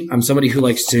communicate. I'm somebody who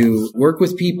likes to work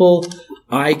with people.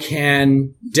 I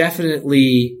can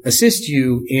definitely assist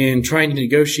you in trying to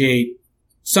negotiate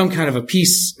some kind of a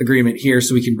peace agreement here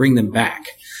so we can bring them back.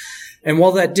 And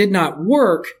while that did not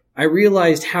work, I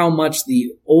realized how much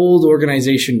the old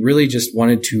organization really just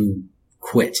wanted to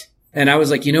quit. And I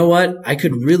was like, you know what? I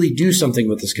could really do something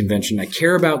with this convention. I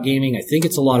care about gaming. I think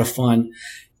it's a lot of fun.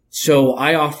 So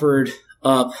I offered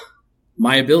up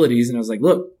my abilities and I was like,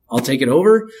 look, I'll take it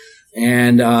over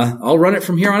and I'll run it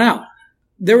from here on out.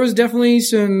 There was definitely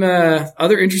some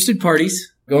other interested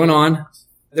parties going on.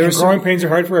 Growing pains are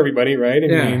hard for everybody, right?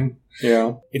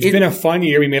 It's been a fun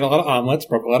year. We made a lot of omelets,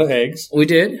 broke a lot of eggs. We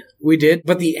did.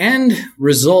 But the end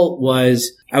result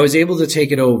was I was able to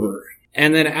take it over.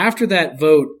 And then after that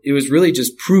vote, it was really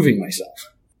just proving myself.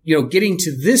 Getting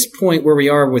to this point where we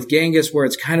are with Genghis, where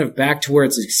it's kind of back to where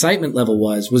its excitement level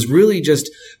was really just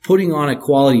putting on a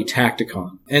quality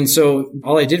Tacticon. And so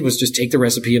all I did was just take the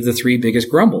recipe of the three biggest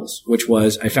grumbles, which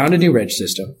was I found a new reg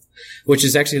system, which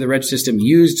is actually the reg system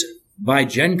used by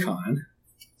Gen Con.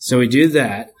 So we did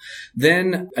that.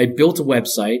 Then I built a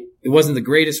website. It wasn't the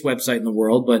greatest website in the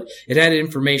world, but it had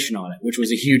information on it, which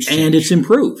was a huge change. And it's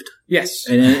improved. Yes.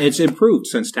 And it's improved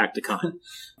since Tacticon.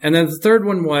 And then the third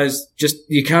one was just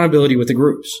the accountability with the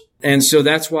groups. And so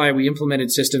that's why we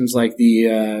implemented systems like the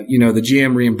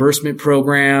GM reimbursement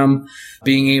program,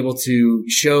 being able to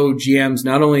show GMs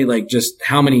not only like just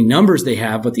how many numbers they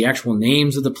have, but the actual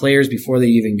names of the players before they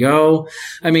even go.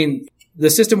 I mean, the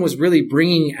system was really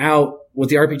bringing out what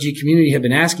the RPG community had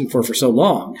been asking for so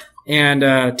long. And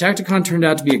Tacticon turned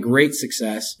out to be a great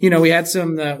success. We had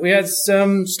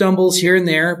some stumbles here and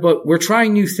there, but we're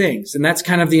trying new things. And that's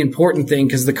kind of the important thing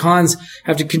because the cons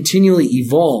have to continually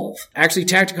evolve. Actually,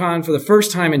 Tacticon, for the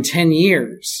first time in 10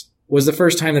 years, was the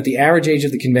first time that the average age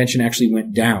of the convention actually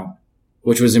went down,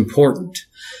 which was important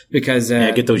because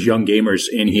get those young gamers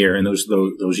in here and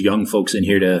those young folks in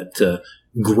here to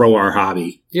grow our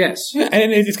hobby. Yes. Yeah,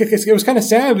 and it was kind of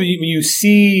sad when you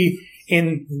see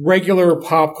in regular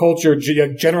pop culture,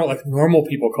 general, like normal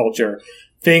people culture,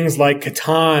 things like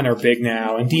Catan are big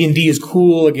now and D&D is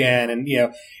cool again.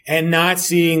 And not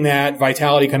seeing that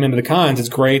vitality come into the cons. It's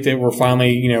great that we're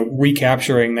finally,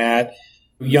 recapturing that.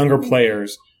 Younger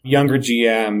players, younger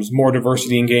GMs, more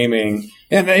diversity in gaming.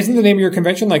 And isn't the name of your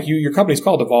convention like your company's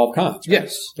called Evolve Cons? Right?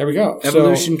 Yes. There we go.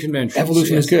 Evolution Convention.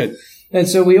 Evolution is good. And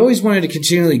so we always wanted to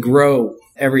continually grow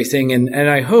everything. And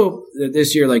I hope that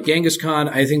this year, like Genghis Khan,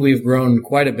 I think we've grown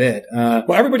quite a bit.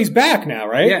 Well, everybody's back now,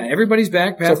 right? Yeah, everybody's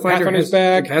back. Pathfinder's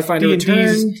back. Pathfinder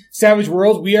returned. Savage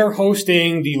Worlds. We are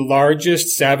hosting the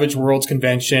largest Savage Worlds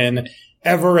convention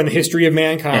ever in the history of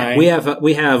mankind. Yeah,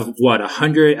 we have what,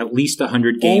 100, at least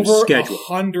 100 games scheduled.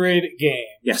 100 games.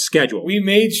 Yeah, scheduled. We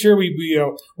made sure we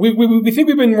think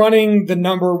we've been running the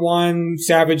number one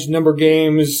Savage number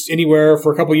games anywhere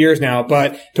for a couple years now,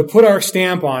 but to put our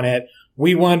stamp on it,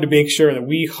 we wanted to make sure that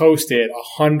we hosted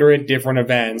 100 different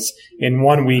events in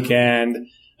one weekend.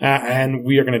 And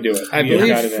we are going to do it. I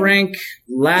believe, Frank,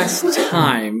 last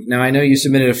time, now I know you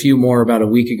submitted a few more about a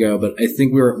week ago, but I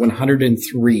think we were at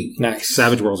 103. Nice.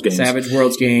 Savage Worlds games.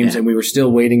 Yeah. And we were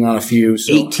still waiting on a few.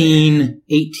 So. 18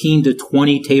 to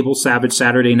 20 table Savage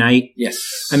Saturday night.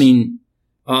 Yes. I mean...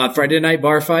 Friday night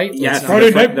bar fight? Yeah,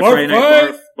 Friday night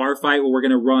bar fight where we're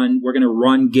going to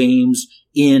run games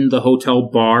in the hotel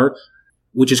bar,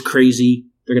 which is crazy.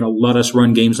 They're going to let us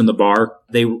run games in the bar.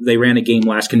 They ran a game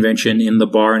last convention in the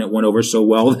bar, and it went over so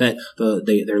well that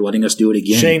they're letting us do it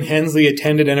again. Shane Hensley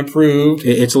attended and approved.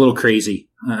 It's a little crazy.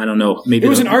 I don't know. Maybe it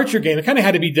was an Archer game. It kind of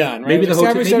had to be done, right? Maybe the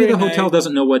hotel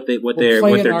doesn't know what they're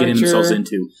getting themselves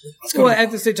into. Well,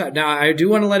 at the same time, now I do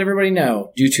want to let everybody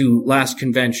know, due to last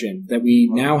convention, that we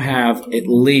now have at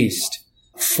least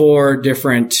 4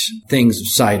 different things of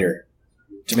cider.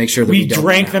 To make sure that we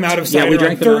drank them out of cider. Yeah, we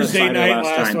drank them Thursday out of cider night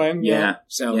last time. Yeah.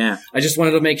 So I just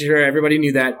wanted to make sure everybody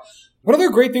knew that. What other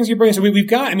great things are you bringing? So we've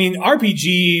got,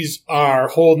 RPGs are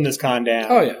holding this con down.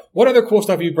 Oh, yeah. What other cool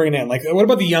stuff are you bringing in? Like, what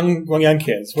about the young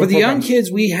kids? For the young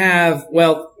kids, we have,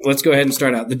 well, let's go ahead and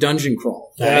start out. The Dungeon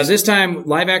Crawl. Nice. This time,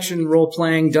 live-action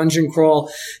role-playing Dungeon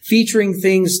Crawl, featuring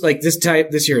things like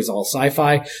this year is all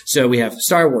sci-fi. So we have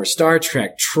Star Wars, Star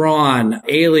Trek, Tron,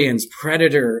 Aliens,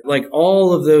 Predator, like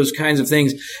all of those kinds of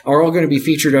things are all going to be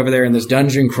featured over there in this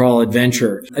Dungeon Crawl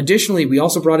adventure. Additionally, we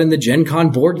also brought in the Gen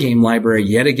Con board game library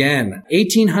yet again.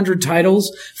 1,800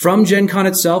 titles from Gen Con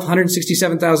itself,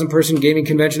 167,000 person gaming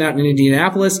convention out in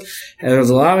Indianapolis, is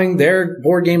allowing their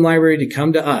board game library to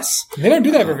come to us. They don't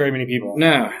do that for very many people.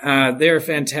 No, they're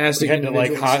fantastic. We had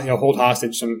to hold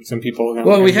hostage some people.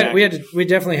 Well, we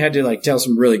definitely had to tell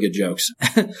some really good jokes.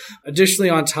 Additionally,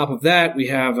 on top of that, we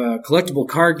have collectible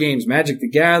card games, Magic the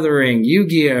Gathering,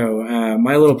 Yu-Gi-Oh,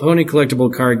 My Little Pony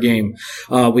collectible card game.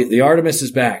 The Artemis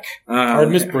is back.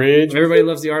 Artemis Bridge. Everybody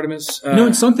loves the Artemis.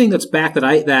 And something that's back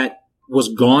that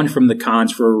was gone from the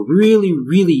cons for a really,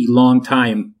 really long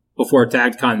time before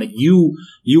TagCon that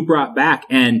you brought back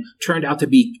and turned out to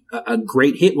be a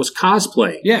great hit was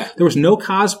cosplay. Yeah. There was no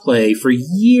cosplay for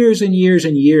years and years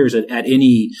and years at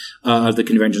any of the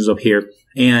conventions up here.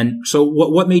 And so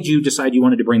what made you decide you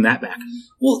wanted to bring that back?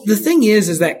 Well, the thing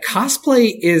is that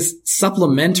cosplay is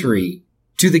supplementary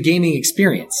to the gaming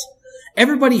experience.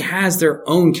 Everybody has their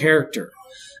own character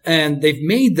and they've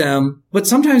made them, but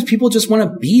sometimes people just want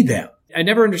to be them. I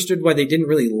never understood why they didn't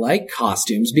really like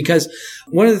costumes, because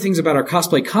one of the things about our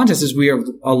cosplay contest is we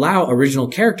allow original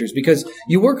characters, because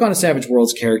you work on a Savage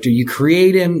Worlds character, you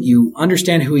create him, you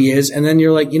understand who he is, and then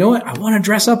you're like, you know what? I want to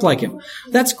dress up like him.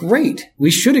 That's great.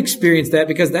 We should experience that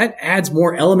because that adds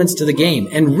more elements to the game.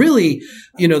 And really,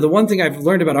 the one thing I've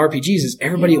learned about RPGs is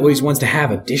everybody always wants to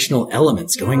have additional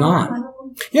elements going on.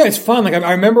 Yeah, it's fun. Like,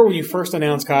 I remember when you first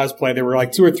announced cosplay, there were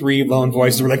like 2 or 3 lone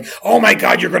voices who were like, oh my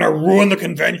God, you're going to ruin the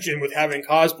convention with having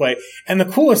cosplay. And the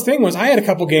coolest thing was I had a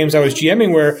couple games I was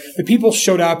GMing where the people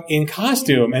showed up in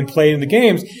costume and played in the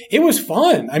games. It was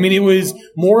fun. It was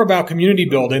more about community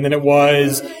building than it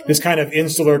was this kind of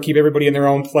insular, keep everybody in their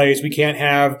own place. We can't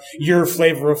have your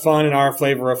flavor of fun and our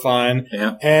flavor of fun.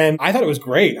 Yeah. And I thought it was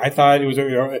great. I thought it was,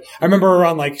 I remember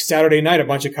on like Saturday night, a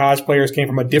bunch of cosplayers came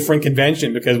from a different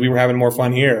convention because we were having more fun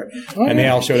here, and they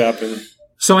all showed up. And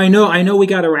so I know we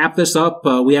got to wrap this up.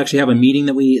 We actually have a meeting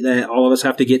that all of us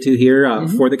have to get to here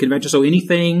for the convention. So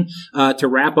anything to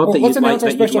wrap up that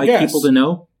you'd like people to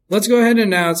know? Let's go ahead and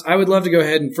announce. I would love to go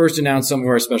ahead and first announce some of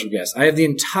our special guests. I have the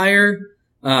entire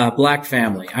Black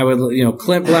family. I would,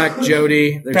 Clint Black,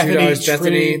 Jody, their Bethany, 2 daughters,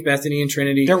 Trinity. Bethany and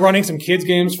Trinity. They're running some kids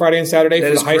games Friday and Saturday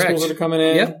for the high schools that are coming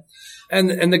in. Yep.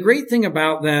 And the great thing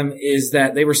about them is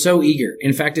that they were so eager.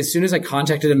 In fact, as soon as I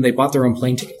contacted them, they bought their own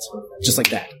plane tickets. Just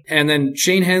like that. And then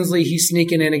Shane Hensley, he's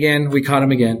sneaking in again. We caught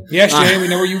him again. Yeah, Shane, we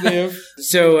know where you live.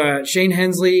 So Shane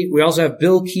Hensley, we also have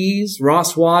Bill Keys,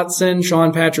 Ross Watson,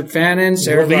 Sean Patrick Fannin,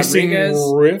 Sarah Rodriguez.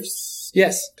 Riffs.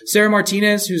 Yes. Sarah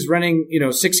Martinez, who's running,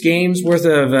 6 games worth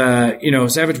of,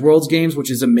 Savage Worlds games,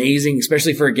 which is amazing,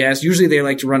 especially for a guest. Usually they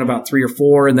like to run about 3 or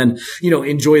 4 and then,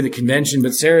 enjoy the convention.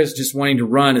 But Sarah's just wanting to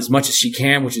run as much as she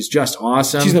can, which is just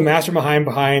awesome. She's the mastermind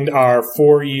behind our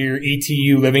 4-year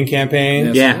ETU living campaign.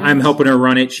 Yes. Yeah, I'm helping her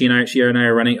run it. She and I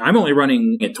are running. I'm only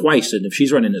running it twice, and if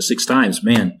she's running it 6 times,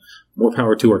 man, more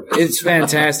power to her. It's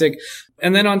fantastic.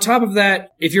 And then on top of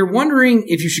that, if you're wondering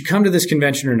if you should come to this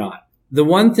convention or not, the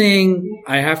one thing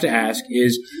I have to ask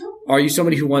is, are you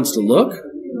somebody who wants to look,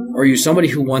 or are you somebody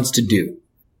who wants to do?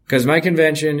 Because my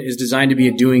convention is designed to be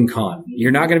a doing con.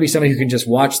 You're not going to be somebody who can just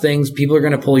watch things. People are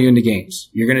going to pull you into games.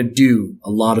 You're going to do a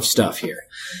lot of stuff here.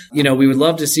 We would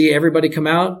love to see everybody come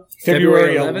out.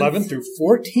 February 11th through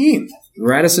 14th.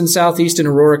 Radisson Southeast in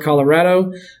Aurora,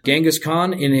 Colorado. Genghis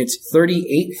Con in its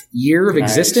 38th year of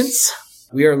existence.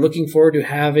 We are looking forward to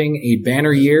having a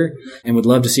banner year and would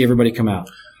love to see everybody come out.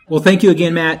 Well, thank you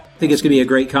again, Matt. I think it's going to be a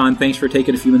great con. Thanks for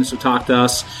taking a few minutes to talk to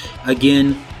us.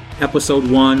 Again,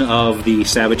 episode 1 of the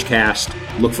Savage Cast.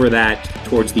 Look for that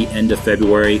towards the end of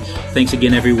February. Thanks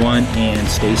again, everyone, and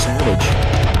stay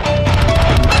savage.